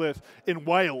could build it in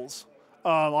Wales.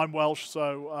 I'm Welsh,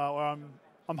 so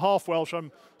I'm half Welsh.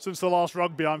 Since the last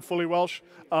rugby, I'm fully Welsh.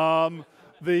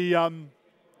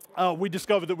 We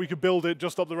discovered that we could build it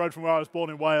just up the road from where I was born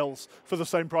in Wales for the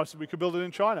same price that we could build it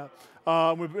in China.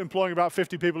 We're employing about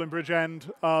 50 people in Bridgend.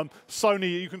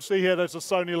 Sony, you can see here, there's a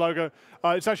Sony logo.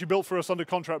 It's actually built for us under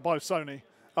contract by Sony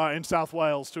in South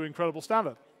Wales to incredible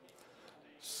standard.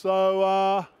 So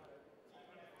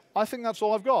I think that's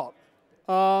all I've got.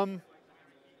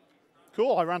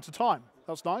 Cool, I ran to time.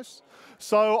 That's nice.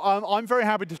 So I'm very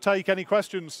happy to take any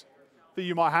questions that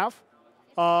you might have.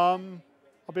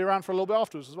 I'll be around for a little bit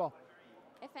afterwards as well.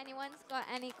 If anyone's got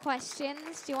any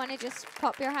questions, do you want to just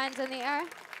pop your hands in the air?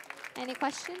 Any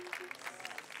questions?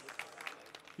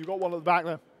 You got one at the back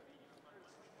there.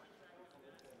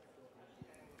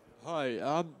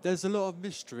 Hi, there's a lot of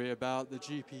mystery about the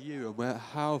GPU and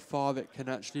how far it can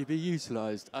actually be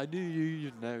utilized. I knew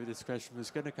you'd know this question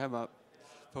was going to come up.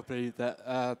 Probably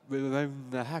that within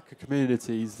the hacker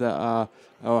communities that are,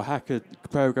 or hacker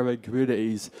programming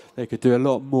communities, they could do a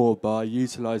lot more by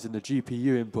utilizing the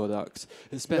GPU in products,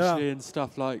 especially in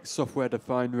stuff like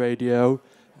software-defined radio,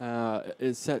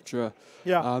 etc.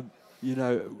 Yeah.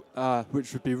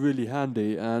 Which would be really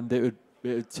handy, and it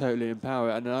would totally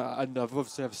empower it. And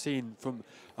I've seen from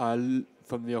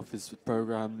the Office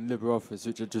program, LibreOffice,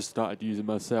 which I just started using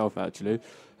myself actually,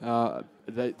 that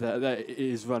it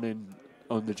is running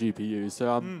on the GPU, so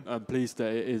I'm pleased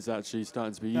that it is actually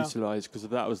starting to be utilised, because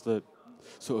that was the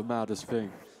sort of maddest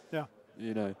thing. Yeah.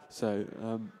 So.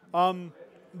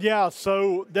 Yeah,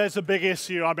 so there's a big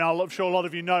issue. I mean, I'm sure a lot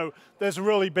of you know, there's a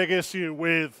really big issue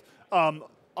with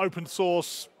open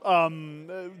source,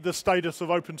 the status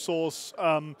of open source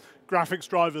graphics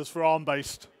drivers for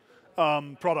ARM-based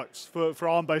products, for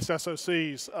ARM-based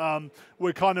SoCs.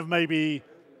 We're kind of maybe,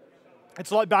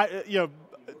 it's like back,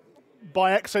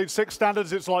 by x86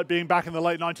 standards, it's like being back in the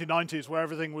late 1990s, where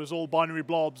everything was all binary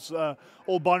blobs in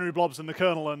the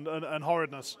kernel and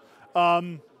horridness.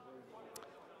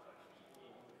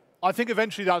 I think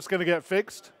eventually that's going to get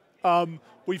fixed.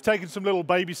 We've taken some little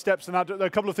baby steps, and there are a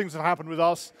couple of things that happened with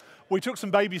us. We took some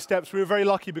baby steps. We were very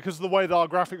lucky because of the way that our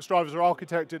graphics drivers are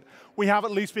architected. We have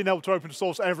at least been able to open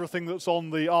source everything that's on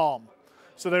the ARM.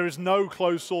 So there is no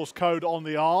closed source code on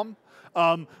the ARM.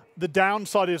 The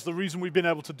downside is the reason we've been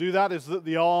able to do that is that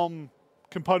the ARM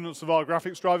components of our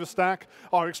graphics driver stack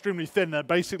are extremely thin. They're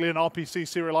basically an RPC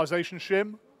serialization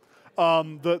shim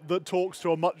that talks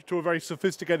to a very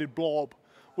sophisticated blob,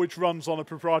 which runs on a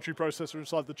proprietary processor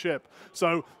inside the chip.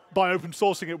 So by open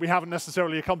sourcing it, we haven't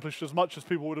necessarily accomplished as much as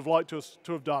people would have liked us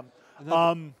to have done.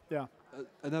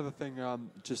 Another thing,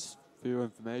 just for your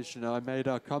information, I made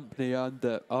our company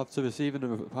that after receiving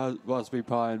a Raspberry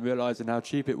Pi and realizing how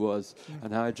cheap it was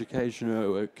and how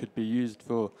educational it could be used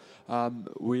for,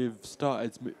 we've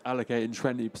started allocating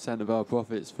 20% of our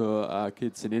profits for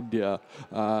kids in India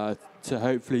to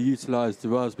hopefully utilize the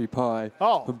Raspberry Pi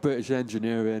from British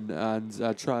Engineering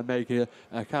and try and make an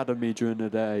academy during the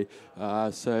day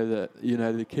so that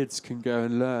the kids can go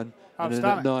and learn. And then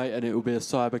at night, and it will be a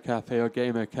cyber cafe or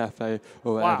gamer cafe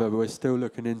or whatever. Wow. We're still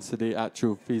looking into the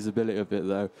actual feasibility of it,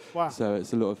 though. Wow. So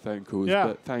it's a lot of phone calls. Yeah.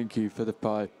 But thank you for the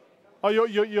Pi. Oh,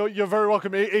 you're very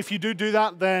welcome. If you do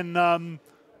that, then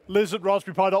Liz at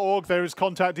raspberrypi.org. There is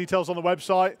contact details on the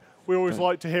website. We always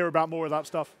like to hear about more of that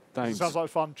stuff. Thanks. It sounds like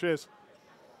fun. Cheers.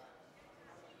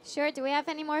 Sure. Do we have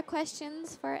any more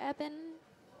questions for Eben?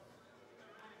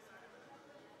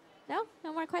 No?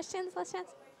 No more questions? Last chance.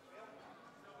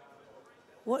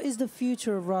 What is the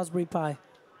future of Raspberry Pi?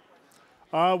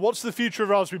 What's the future of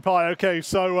Raspberry Pi? Okay,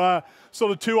 so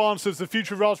sort of two answers. The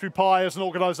future of Raspberry Pi as an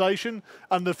organization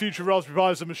and the future of Raspberry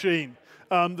Pi as a machine.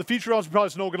 The future of Raspberry Pi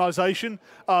as an organization,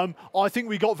 I think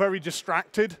we got very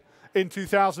distracted in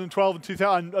 2012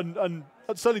 and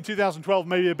certainly 2012,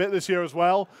 maybe a bit this year as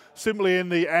well, simply in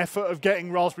the effort of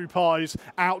getting Raspberry Pis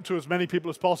out to as many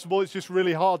people as possible. It's just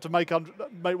really hard to make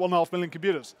 1.5 million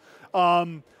computers.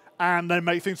 And then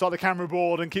make things like the camera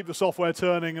board and keep the software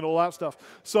turning and all that stuff.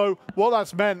 So what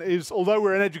that's meant is, although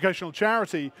we're an educational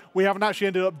charity, we haven't actually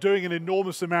ended up doing an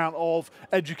enormous amount of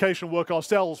educational work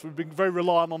ourselves. We've been very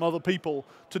reliant on other people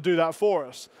to do that for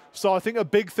us. So I think a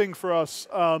big thing for us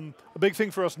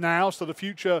now, so the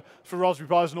future for Raspberry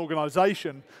Pi as an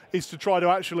organization, is to try to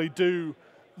actually do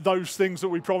those things that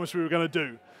we promised we were going to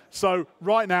do. So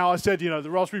right now, I said, the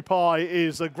Raspberry Pi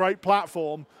is a great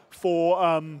platform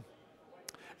for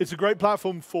it's a great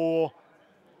platform for,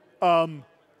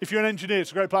 if you're an engineer, it's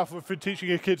a great platform for teaching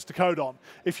your kids to code on.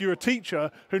 If you're a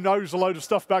teacher who knows a load of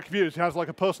stuff about computers, who has like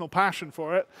a personal passion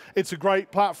for it, it's a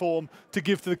great platform to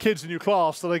give to the kids in your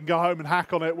class so they can go home and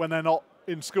hack on it when they're not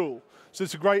in school. So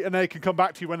it's and they can come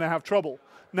back to you when they have trouble.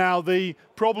 Now, the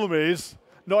problem is,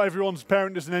 not everyone's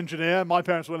parent is an engineer. My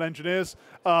parents weren't engineers.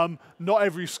 Not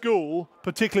every school,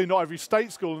 particularly not every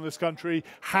state school in this country,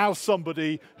 has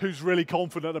somebody who's really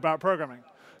confident about programming.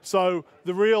 So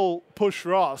the real push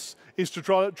for us is to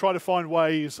try to find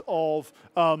ways of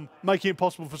making it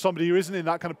possible for somebody who isn't in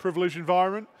that kind of privileged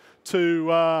environment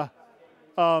to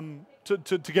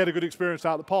get a good experience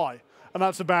out of the Pi. And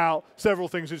that's about several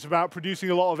things. It's about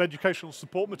producing a lot of educational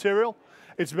support material.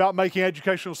 It's about making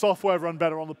educational software run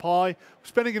better on the Pi. We're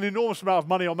spending an enormous amount of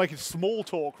money on making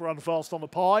Smalltalk run fast on the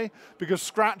Pi because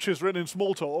Scratch is written in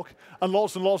Smalltalk, and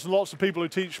lots of people who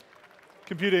teach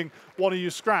computing want to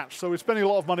use Scratch. So we're spending a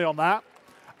lot of money on that.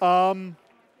 And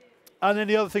then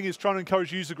the other thing is trying to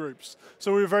encourage user groups.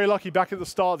 So we were very lucky back at the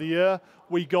start of the year.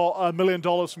 We got $1 million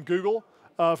from Google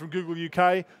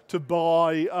UK, to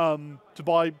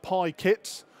buy Pi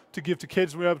kits to give to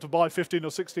kids. We were able to buy 15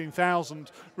 or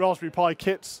 16,000 Raspberry Pi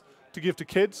kits to give to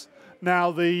kids.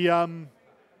 Now the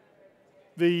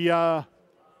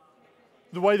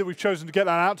way that we've chosen to get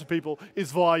that out to people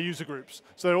is via user groups.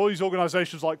 So there are all these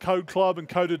organizations like Code Club and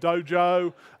Coder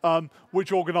Dojo,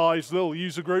 which organize little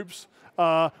user groups,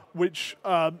 which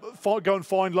go and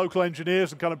find local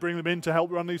engineers and kind of bring them in to help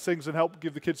run these things and help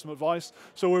give the kids some advice.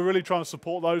 So we're really trying to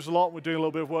support those a lot. We're doing a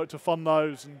little bit of work to fund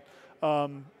those and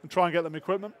try and get them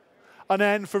equipment. And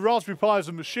then for Raspberry Pi as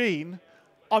a machine,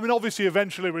 I mean, obviously,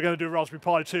 eventually we're going to do Raspberry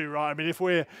Pi 2, right? I mean, if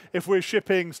we're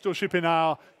still shipping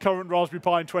our current Raspberry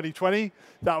Pi in 2020,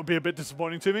 that would be a bit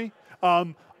disappointing to me.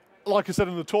 Like I said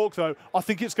in the talk, though, I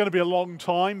think it's going to be a long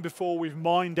time before we've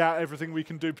mined out everything we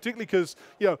can do, particularly because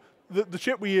the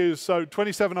chip we use, so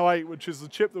 2708, which is the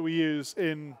chip that we use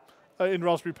in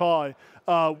Raspberry Pi,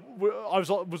 I was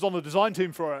on the design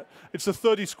team for it. It's a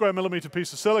 30 square millimeter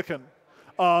piece of silicon.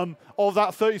 Of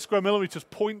that 30 square millimeters,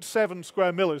 0.7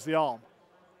 square mil is the ARM.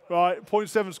 Right,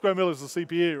 0.7 square mil is the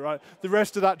CPU, right? The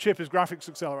rest of that chip is graphics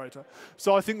accelerator.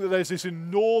 So I think that there's this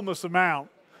enormous amount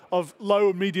of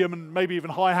low, medium, and maybe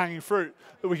even high-hanging fruit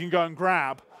that we can go and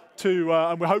grab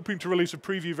and we're hoping to release a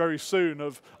preview very soon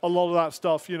of a lot of that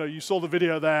stuff. You saw the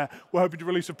video there. We're hoping to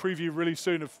release a preview really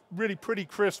soon of really pretty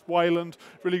crisp Wayland,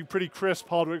 really pretty crisp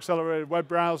hardware-accelerated web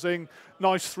browsing,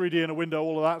 nice 3D in a window,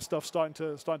 all of that stuff starting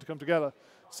to come together.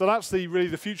 So that's really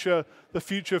the future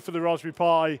for the Raspberry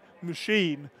Pi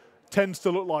machine tends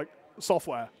to look like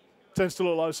software. Tends to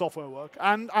look like software work.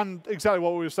 And exactly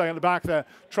what we were saying at the back there,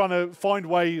 trying to find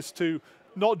ways to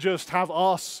not just have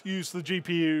us use the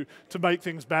GPU to make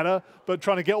things better, but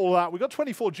trying to get all that. We've got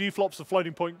 24 GFLOPS of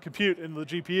floating point compute in the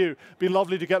GPU. It'd be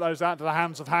lovely to get those out to the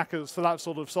hands of hackers for that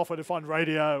sort of software-defined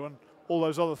radio and all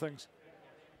those other things.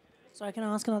 So I can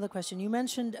ask another question. You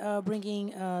mentioned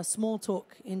bringing Smalltalk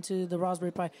into the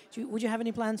Raspberry Pi. Would you have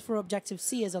any plans for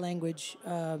Objective-C as a language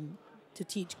to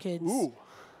teach kids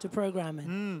to program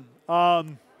in?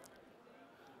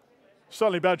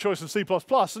 Certainly a bad choice in C++,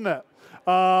 isn't it?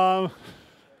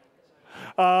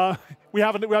 We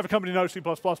have a company no C++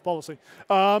 policy.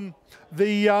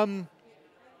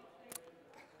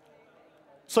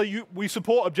 We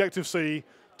support Objective-C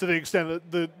to the extent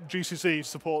that the GCC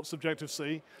supports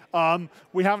Objective-C.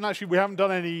 We haven't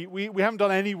done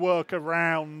any work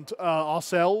around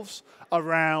ourselves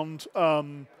around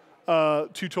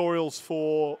tutorials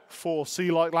for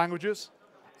C-like languages.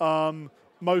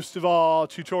 Most of our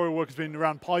tutorial work has been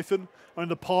around Python, and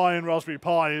the Pi in Raspberry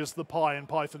Pi is the Pi in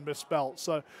Python misspelt.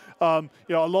 So, a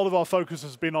lot of our focus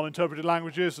has been on interpreted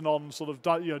languages and on sort of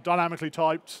dynamically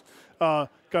typed kind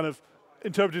of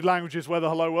interpreted languages where the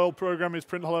Hello World program is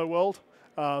print Hello World.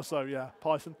 So yeah,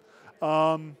 Python.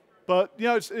 But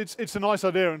it's a nice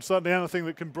idea, and certainly anything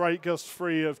that can break us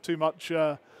free of too much C++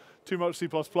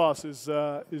 is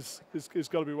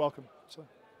got to be welcome. So.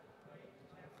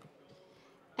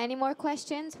 Any more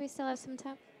questions? We still have some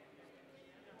time.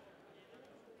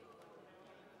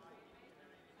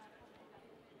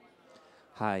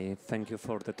 Hi, thank you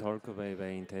for the talk,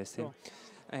 very interesting.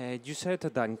 Sure. You said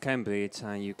that Cambridge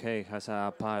and UK has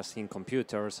a past in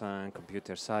computers and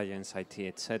computer science, IT,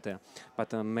 etc.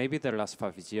 But maybe the last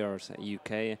 5 years,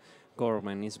 UK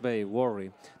government is very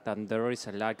worried that there is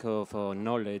a lack of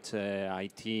knowledge,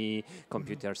 IT,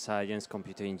 computer science,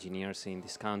 computer engineers in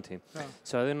this country. Yeah.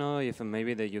 So I don't know if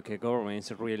maybe the UK government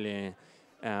is really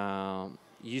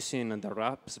using the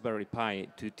Raspberry Pi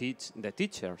to teach the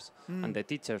teachers and the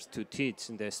teachers to teach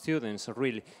the students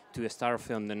really to start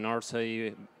from the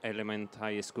nursery,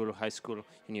 elementary school, high school,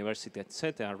 university,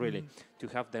 etc. Really to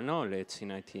have the knowledge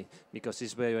in IT, because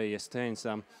it's very, very strange.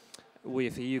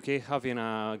 With UK having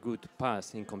a good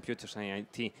past in computers and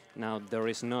IT, now there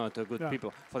is not a good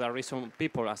people. For that reason,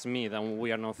 people as me, that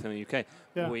we are not from UK,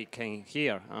 we came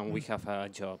here and we have a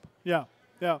job. Yeah.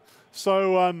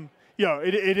 So,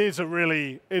 it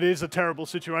is a terrible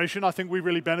situation. I think we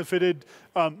really benefited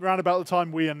around about the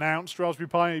time we announced Raspberry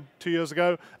Pi 2 years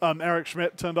ago. Eric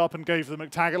Schmidt turned up and gave the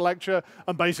McTaggart lecture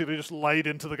and basically just laid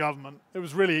into the government. It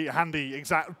was really handy,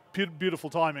 beautiful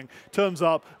timing. Turns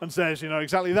up and says,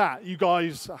 exactly that. You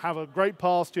guys have a great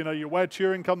past. You're where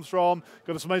Turing comes from.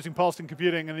 Got this amazing past in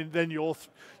computing, and then you're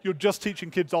just teaching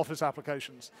kids Office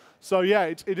applications. So yeah,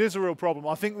 it is a real problem.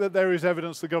 I think that there is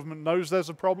evidence the government knows there's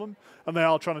a problem, and they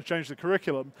are trying to change the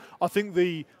curriculum. I think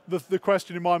the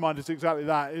question in my mind is exactly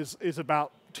that, is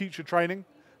about teacher training.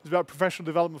 It's about professional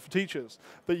development for teachers,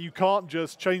 that you can't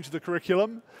just change the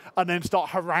curriculum and then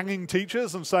start haranguing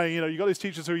teachers and saying, you've got these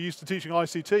teachers who are used to teaching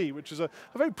ICT, which is a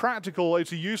very practical,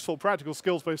 it's a useful, practical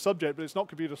skills-based subject, but it's not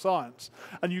computer science.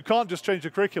 And you can't just change the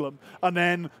curriculum and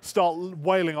then start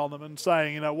wailing on them and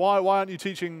saying, why aren't you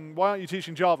teaching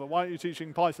Java? Why aren't you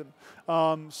teaching Python?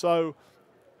 So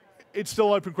it's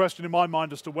still an open question in my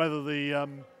mind as to whether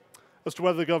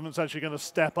the government's actually going to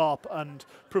step up and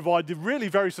provide the really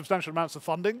very substantial amounts of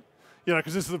funding.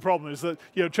 Because this is the problem, is that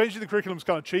changing the curriculum is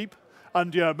kind of cheap,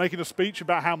 and making a speech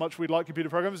about how much we'd like computer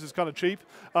programmers is kind of cheap.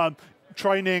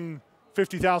 Training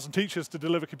 50,000 teachers to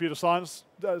deliver computer science,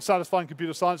 satisfying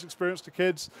computer science experience to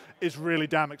kids is really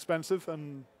damn expensive,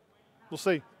 and we'll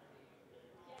see.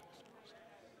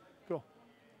 Cool.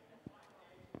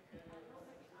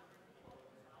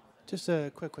 Just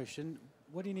a quick question.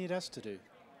 What do you need us to do?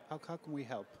 How can we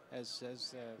help as the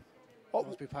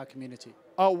Raspberry Pi community?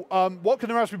 What can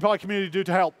the Raspberry Pi community do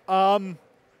to help?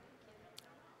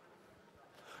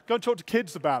 Go and talk to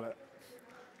kids about it.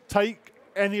 Take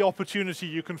any opportunity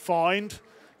you can find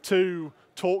to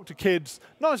talk to kids,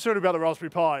 not necessarily about the Raspberry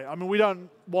Pi. I mean, we don't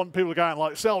want people to go out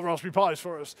and sell Raspberry Pis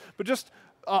for us, but just,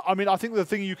 I think the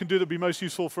thing you can do that would be most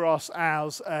useful for us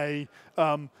as in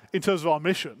terms of our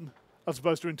mission, as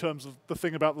opposed to in terms of the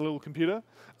thing about the little computer,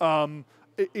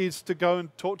 is to go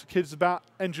and talk to kids about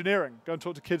engineering. Go and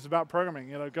talk to kids about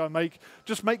programming. Go and make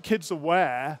kids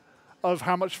aware of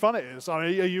how much fun it is. I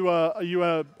mean, are you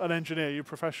an engineer? Are you a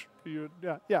professional?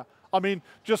 Yeah. I mean,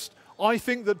 I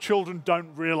think that children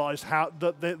don't realize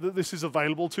that this is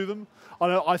available to them.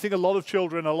 I think a lot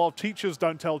of teachers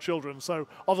don't tell children, so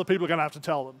other people are going to have to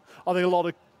tell them. I think a lot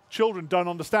of children don't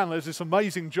understand there's this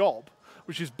amazing job,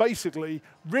 which is basically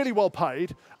really well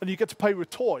paid, and you get to pay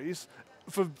with toys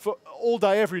for all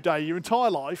day, every day, your entire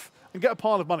life, and get a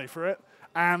pile of money for it.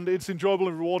 And it's enjoyable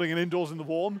and rewarding and indoors in the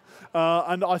warm.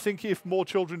 And I think if more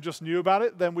children just knew about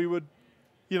it, then we would,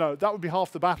 that would be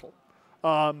half the battle.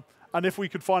 And if we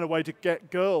could find a way to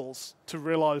get girls to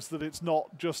realize that it's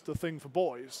not just a thing for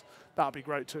boys, that would be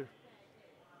great too.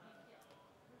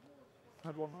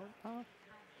 Had one more.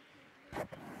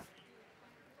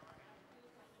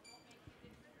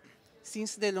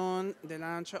 Since the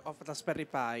launch of Raspberry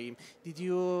Pi, did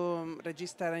you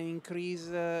register an increase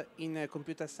in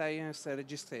computer science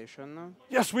registration?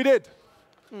 Yes, we did,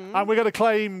 and we're going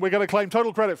to claim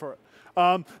total credit for it.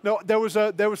 No, there was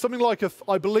something like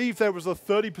I believe there was a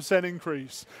 30%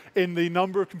 increase in the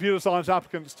number of computer science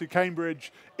applicants to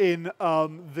Cambridge in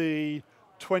the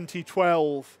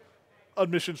 2012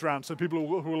 admissions round. So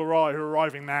people who are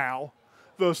arriving now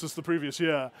versus the previous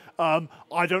year.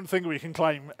 I don't think we can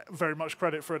claim very much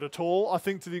credit for it at all. I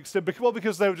think to the extent,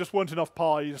 because there just weren't enough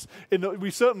pies.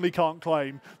 We certainly can't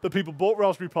claim that people bought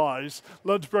Raspberry Pis,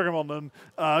 learned to program on them,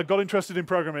 got interested in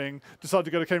programming, decided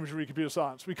to go to Cambridge to read computer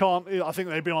science. We can't. I think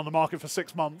they've been on the market for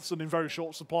 6 months and in very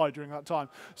short supply during that time.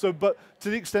 So, but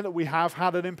to the extent that we have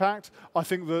had an impact, I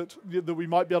think that we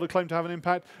might be able to claim to have an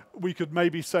impact. We could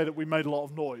maybe say that we made a lot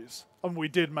of noise, and we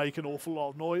did make an awful lot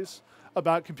of noise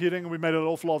about computing, and we made an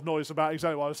awful lot of noise about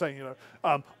exactly what I was saying.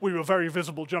 We were very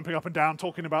visible, jumping up and down,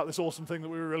 talking about this awesome thing that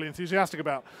we were really enthusiastic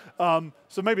about.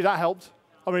 So maybe that helped.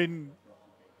 I mean,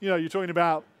 you're talking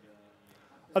about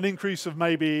an increase of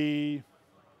maybe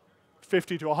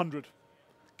 50 to 100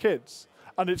 kids,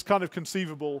 and it's kind of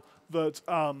conceivable that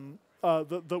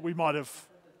that we might have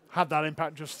had that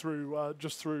impact just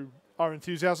through our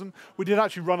enthusiasm. We did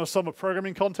actually run a summer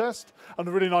programming contest, and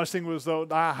the really nice thing was that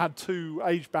I had 2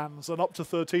 age bands, an up to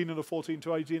 13 and a 14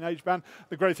 to 18 age band.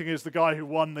 The great thing is the guy who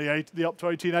won the up to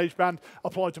 18 age band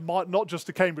applied to not just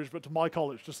to Cambridge, but to my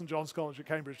college, to St John's College at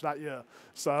Cambridge that year.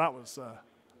 So that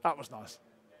was nice.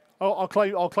 I'll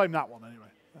claim that one anyway.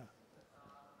 Yeah.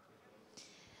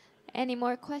 Any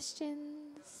more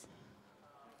questions?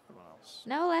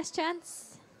 No, last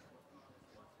chance.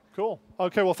 Cool.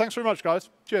 Okay, well, thanks very much, guys.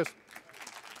 Cheers.